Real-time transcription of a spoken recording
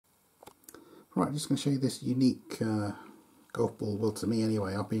Right, I'm just going to show you this unique golf ball. Well, to me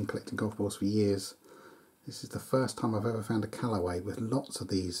anyway, I've been collecting golf balls for years. This is the first time I've ever found a Callaway with lots of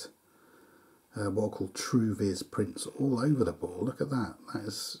these what are called Truvis prints all over the ball. Look at that. That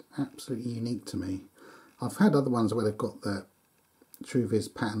is absolutely unique to me. I've had other ones where they've got the Truvis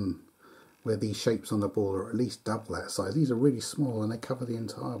pattern where these shapes on the ball are at least double that size. These are really small and they cover the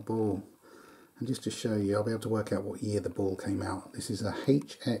entire ball. And just to show you, I'll be able to work out what year the ball came out. This is a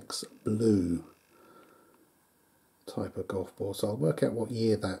HX Blue type of golf ball, so I'll work out what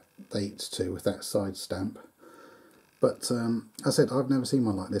year that dates to with that side stamp. But as I said, I've never seen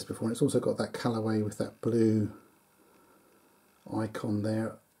one like this before, and it's also got that Callaway with that blue icon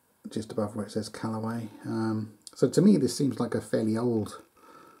there just above where it says Callaway. So to me this seems like a fairly old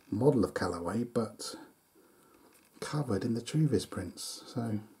model of Callaway, but covered in the Truvis prints.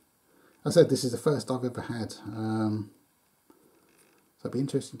 So as I said, this is the first I've ever had. So it'd be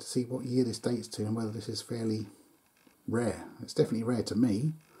interesting to see what year this dates to and whether this is fairly rare. It's definitely rare to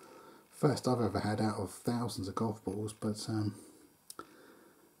me. First I've ever had out of thousands of golf balls, but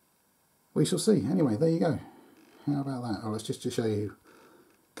we shall see. Anyway, there you go. How about that? Oh, it's just to show you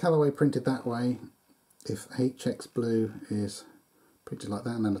Callaway printed that way. If HX Blue is printed like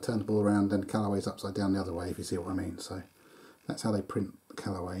that, and then I turn the ball around, then Callaway's upside down the other way, if you see what I mean. So that's how they print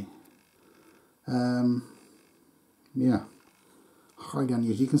Callaway. Yeah, highly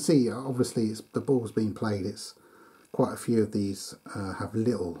unusual. You can see obviously it's, the ball's being played. It's quite a few of these have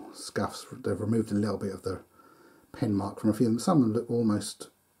little scuffs. They've removed a little bit of the pen mark from a few of them. Some of them look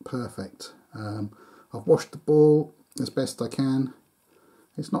almost perfect. I've washed the ball as best I can.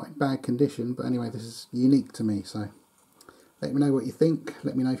 It's not in bad condition, but anyway, this is unique to me. So let me know what you think.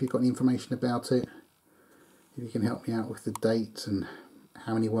 Let me know if you've got any information about it. If you can help me out with the date and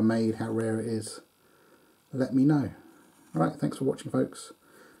how many were made, how rare it is. Let me know. Alright, thanks for watching, folks.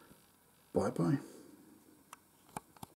 Bye bye.